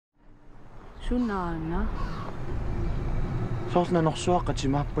Sunaana. Soos na noksuaka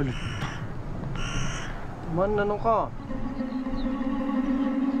chimappalut. Manna no ka.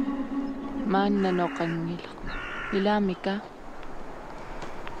 Manna no kangilaq. Ilamika.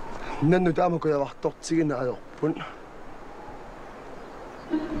 Nannu taamaku yavartortigina ajorpun.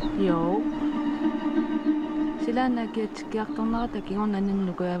 Joo. Sillä näki, että kiartornaratakin on ennen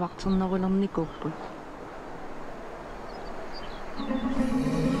nykyään vaksonnarularnikupput.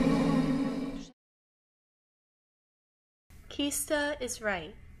 Kista is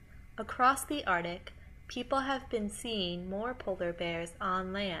right. Across the Arctic, people have been seeing more polar bears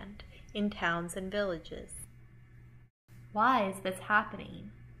on land, in towns and villages. Why is this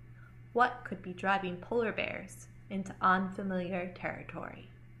happening? What could be driving polar bears into unfamiliar territory?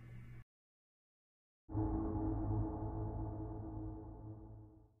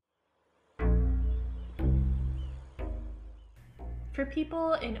 For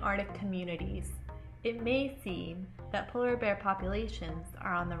people in Arctic communities, it may seem that polar bear populations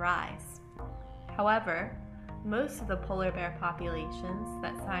are on the rise. However, most of the polar bear populations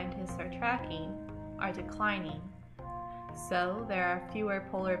that scientists are tracking are declining. So there are fewer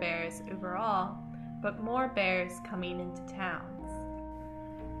polar bears overall, but more bears coming into towns.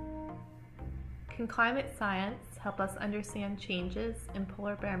 Can climate science help us understand changes in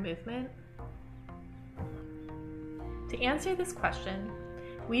polar bear movement? To answer this question,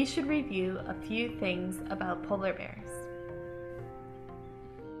 we should review a few things about polar bears.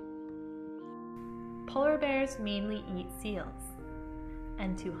 Polar bears mainly eat seals,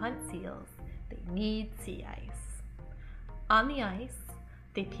 and to hunt seals, they need sea ice. On the ice,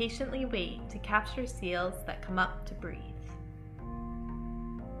 they patiently wait to capture seals that come up to breathe.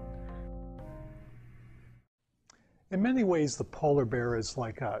 In many ways, the polar bear is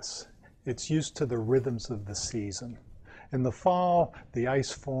like us. It's used to the rhythms of the season. In the fall, the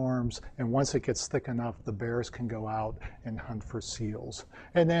ice forms, and once it gets thick enough, the bears can go out and hunt for seals.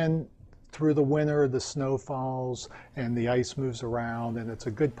 And then through the winter, the snow falls, and the ice moves around, and it's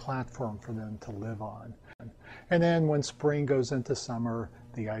a good platform for them to live on. And then when spring goes into summer,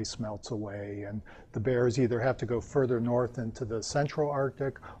 the ice melts away, and the bears either have to go further north into the central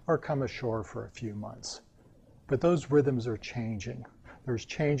Arctic or come ashore for a few months. But those rhythms are changing. There's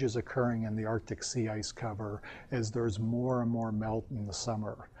changes occurring in the Arctic sea ice cover as there's more and more melt in the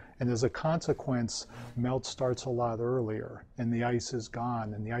summer. And as a consequence, melt starts a lot earlier, and the ice is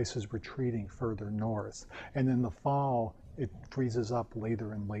gone, and the ice is retreating further north. And in the fall, it freezes up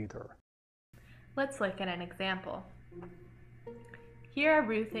later and later. Let's look at an example. Here are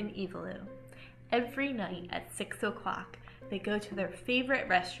Ruth and Evelyn. Every night at 6 o'clock, they go to their favorite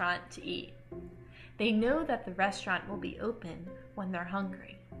restaurant to eat. They know that the restaurant will be open when they're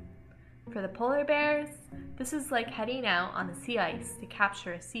hungry. For the polar bears, this is like heading out on the sea ice to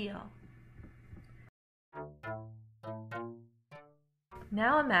capture a seal.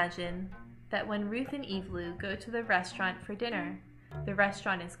 Now imagine that when Ruth and Evelyn go to the restaurant for dinner, the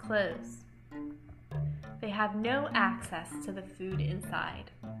restaurant is closed. They have no access to the food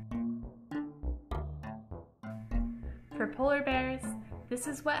inside. For polar bears, this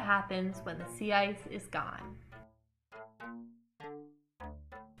is what happens when the sea ice is gone.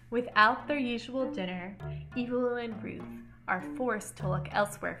 Without their usual dinner, Evelyn and Ruth are forced to look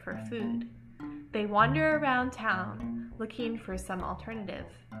elsewhere for food. They wander around town looking for some alternative.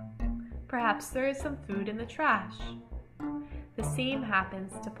 Perhaps there is some food in the trash. The same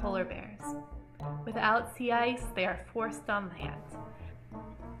happens to polar bears. Without sea ice, they are forced on land.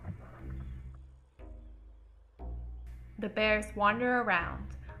 The bears wander around,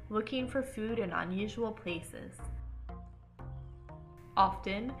 looking for food in unusual places.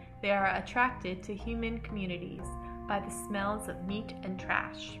 Often, they are attracted to human communities by the smells of meat and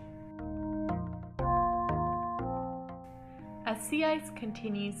trash. As sea ice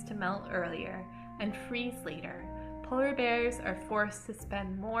continues to melt earlier and freeze later, polar bears are forced to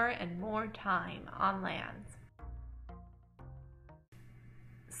spend more and more time on land.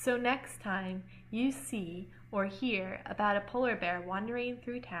 So next time you see or hear about a polar bear wandering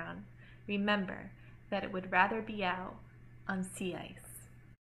through town, remember that it would rather be out on sea ice.